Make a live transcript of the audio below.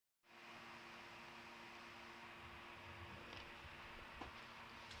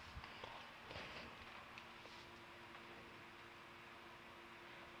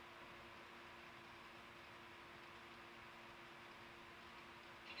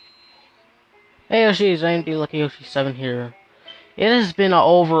Hey Yoshi, it's AMD Lucky Yoshi 7 here. It has been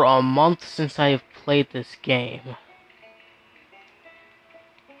over a month since I have played this game.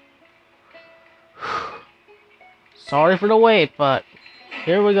 Sorry for the wait, but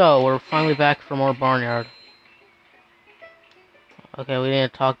here we go. We're finally back for more Barnyard. Okay, we need to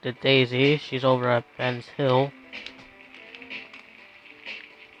talk to Daisy. She's over at Ben's Hill.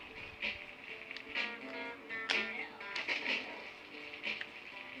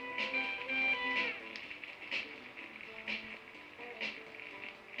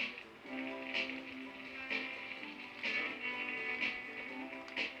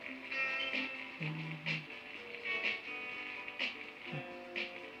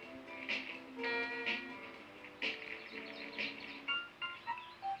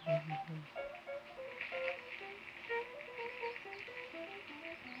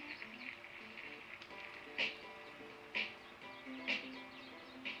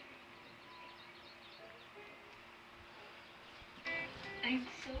 I'm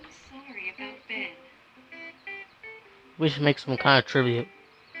so sorry about Ben. We should make some kind of tribute.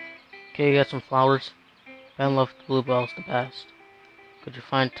 Okay, you got some flowers? Ben loved bluebells the best. Could you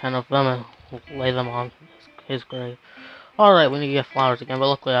find 10 of them and lay them on his grave? Alright, we need to get flowers again, but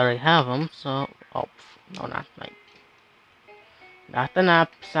luckily I already have them, so... Oh, no, not the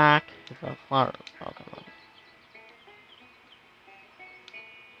knapsack. It's a flower. Oh, come on.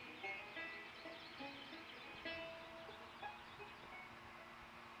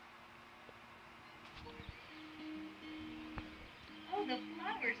 Oh, the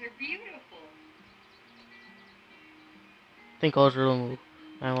flowers are beautiful. I think I was really moved.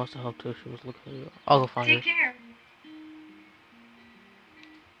 Man wants to help too. She was looking at you. I'll go find her. Take care.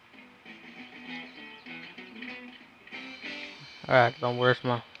 Alright, then where's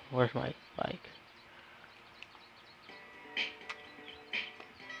my bike?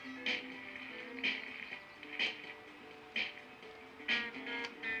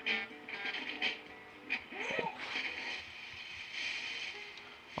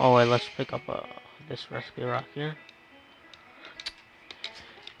 Oh wait, let's pick up this recipe rock here.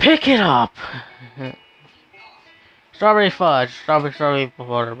 Pick it up! Strawberry fudge, strawberry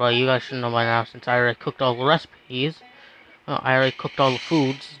butter, but you guys should know by now since I already cooked all the recipes. Well, I already cooked all the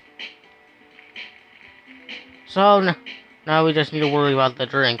foods. So, now we just need to worry about the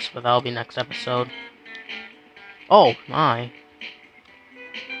drinks, but that'll be next episode. Oh, my.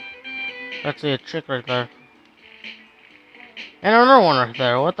 That's a chick right there. And another one right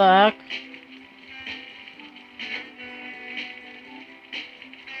there, what the heck?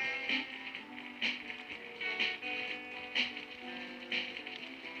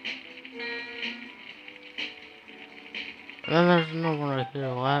 And then there's another one right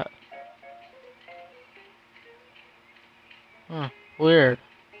here, what? Huh, weird.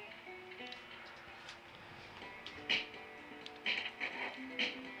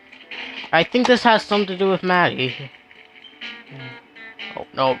 I think this has something to do with Maddie. Oh,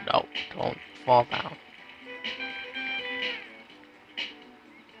 no, don't fall down.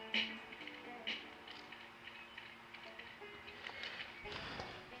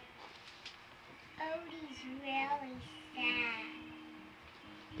 Odie's really sad.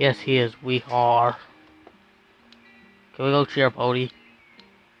 Yes, he is. We are. Can we go cheer up Odie?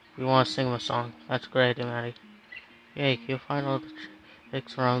 We want to sing him a song. That's great, Maddie. Yay, can you find all the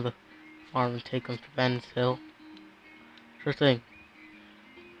chicks around the farm and take them to Ben's Hill? Sure thing.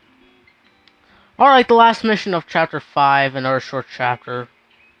 Alright, the last mission of Chapter 5, another short chapter.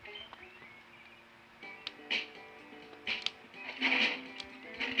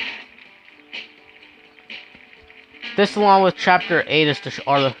 This, along with Chapter 8,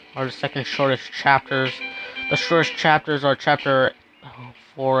 are the second shortest chapters. The shortest chapters are Chapter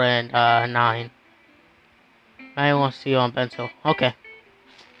 4 and 9. I want to see you on Ben's Hill. Okay.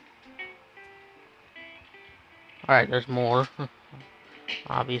 Alright, there's more.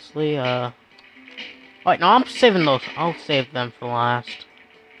 Obviously, Wait, no, I'm saving those. I'll save them for last.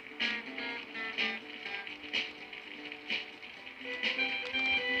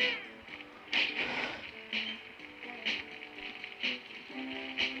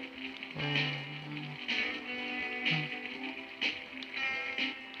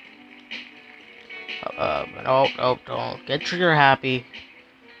 Nope, don't get trigger happy.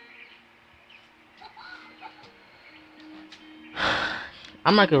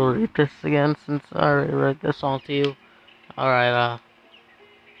 I'm not gonna read this again since I already read this all to you. Alright,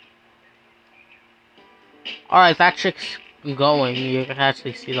 Alright, that chick's going. You can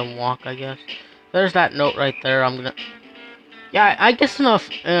actually see them walk, I guess. There's that note right there. I'm gonna... Yeah, I guess in a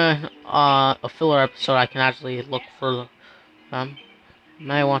filler episode I can actually look for them.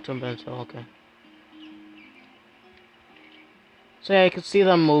 May I want to invent, so okay. So yeah, I could see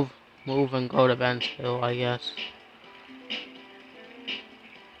them move and go to Ben's Hill, I guess.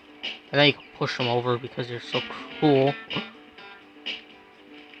 And then you can push them over because you're so cool.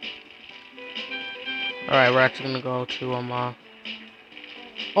 Alright, we're actually gonna go to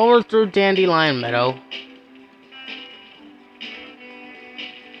over through Dandelion Meadow.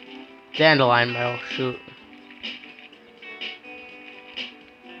 Dandelion Meadow, shoot.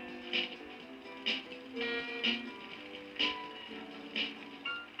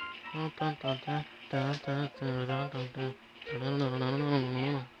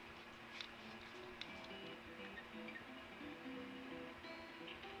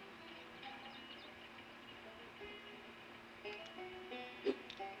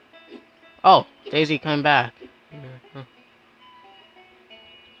 Oh, Daisy came back.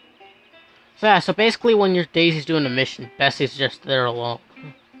 So yeah, so basically when your Daisy's doing a mission, Bessie's just there alone.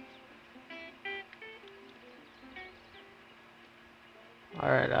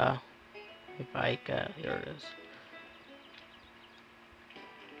 Alright, my bike, here it is.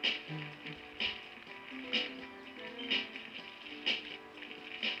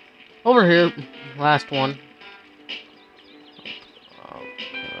 Over here, last one.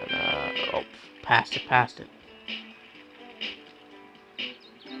 Oh, past it.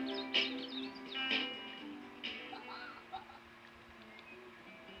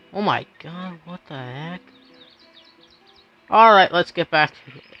 Oh my god, what the heck? Alright, let's get back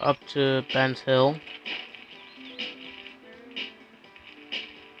up to Ben's Hill.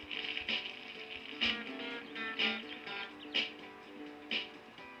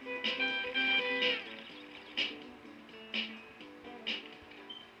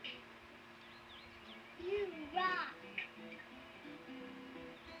 You rock.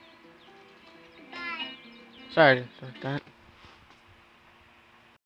 Bye. Sorry to start that.